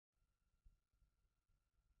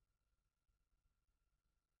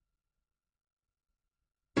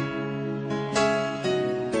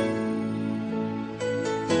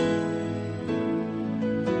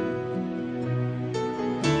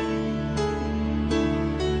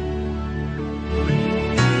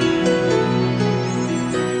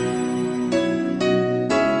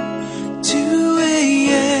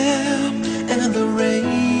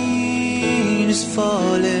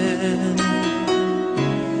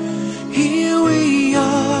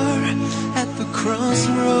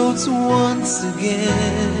crossroads once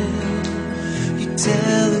again. You're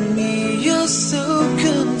telling me you're so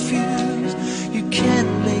confused, you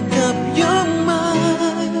can't make up your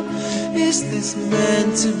mind. Is this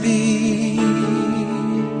meant to be?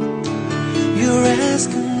 You're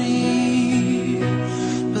asking me,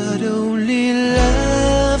 but only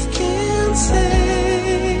love can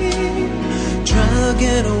say. Try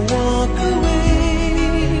again or walk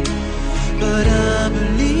away, but I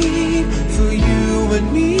believe for you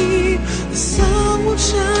and me the sun will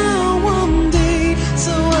shine one day.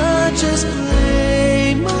 So I just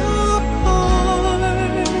play my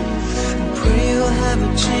part and pray you'll have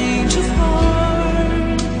a change of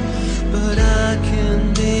heart. But I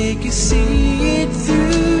can make you see it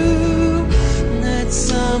through. That's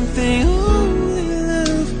something only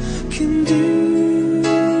love can do.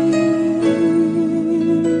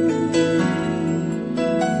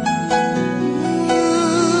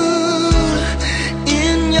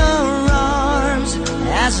 In your arms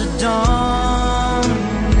as the dawn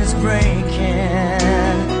is breaking,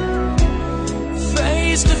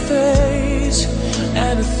 face to face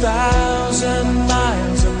and 1,000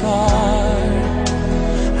 miles apart.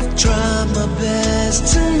 I've tried my best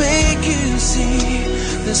to make you see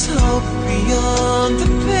there's hope beyond the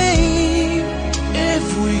pain. If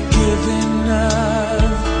we give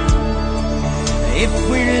enough, if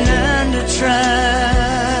we learn to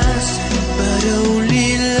trust, but only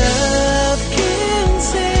love can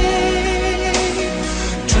say.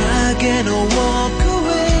 Try again or walk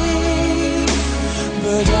away,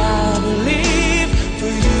 but I believe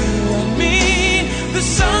for you and me the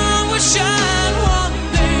sun will shine one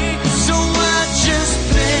day. So I just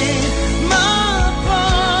play my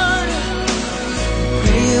part,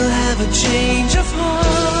 pray you'll have a change of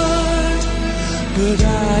heart. But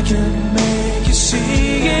I can make you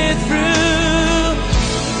see it through.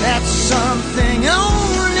 That's something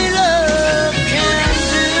only love can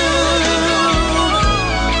do.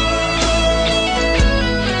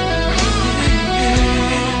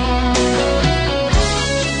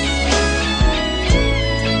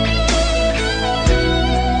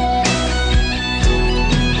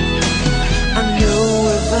 I know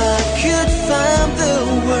if I could find the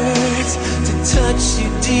words to touch you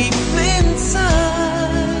deep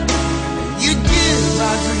inside, you'd give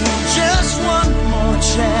our dream just one more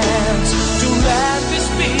chance. Don't let this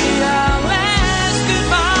be our last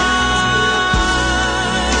goodbye.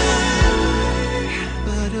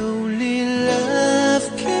 But only love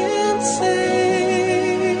can say.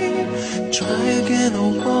 Try again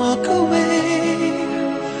or walk away,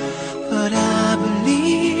 but I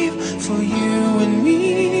believe for you and me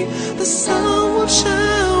the sun will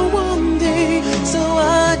shine one day. So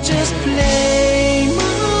I just play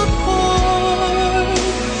my part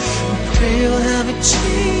and pray you'll have a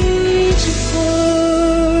change of heart.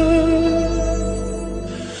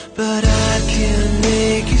 But I can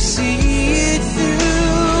make you see it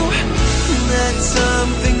through. That's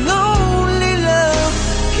something only love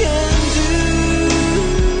can do.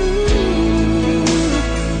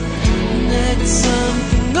 That's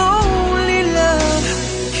something only love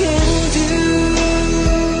can do.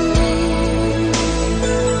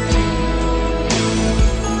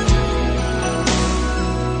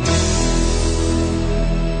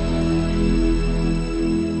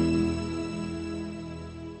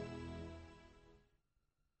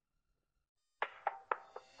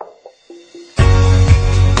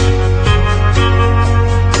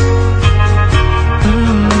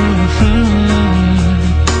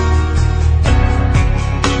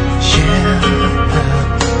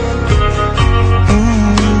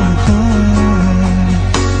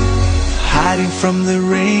 Hiding from the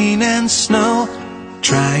rain and snow,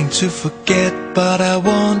 trying to forget but I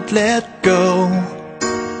won't let go.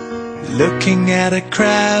 Looking at a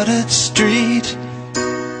crowded street,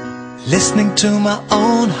 listening to my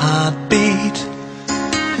own heartbeat.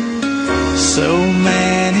 So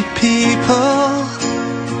many people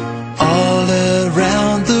all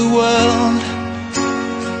around the world.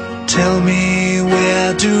 Tell me,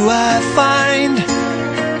 where do I find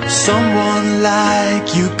someone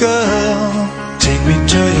like you, girl? Take me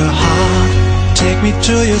to your heart, take me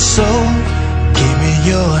to your soul. Give me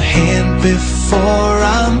your hand before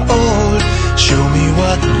I'm old. Show me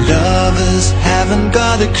what lovers haven't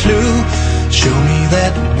got a clue. Show me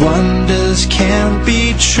that wonders can't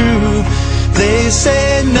be true. They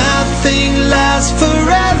say nothing lasts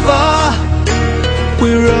forever.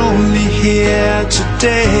 We're only here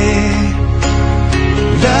today.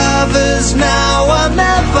 Lovers now or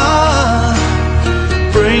never.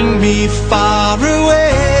 Bring me far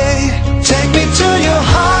away. Take me to your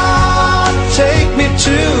heart, take me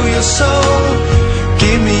to your soul.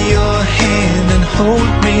 Give me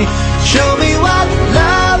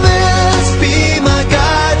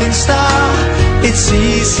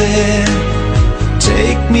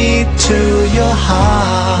into your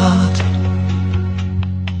heart.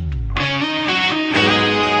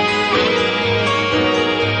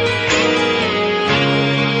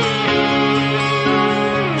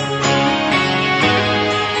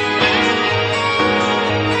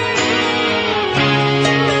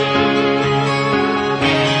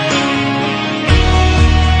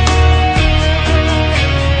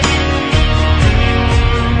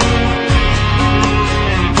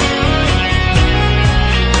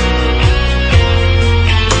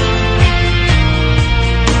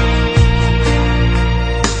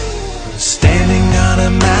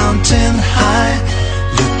 Mountain high,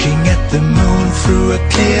 looking at the moon through a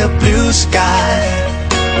clear blue sky.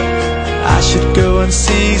 I should go and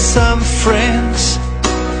see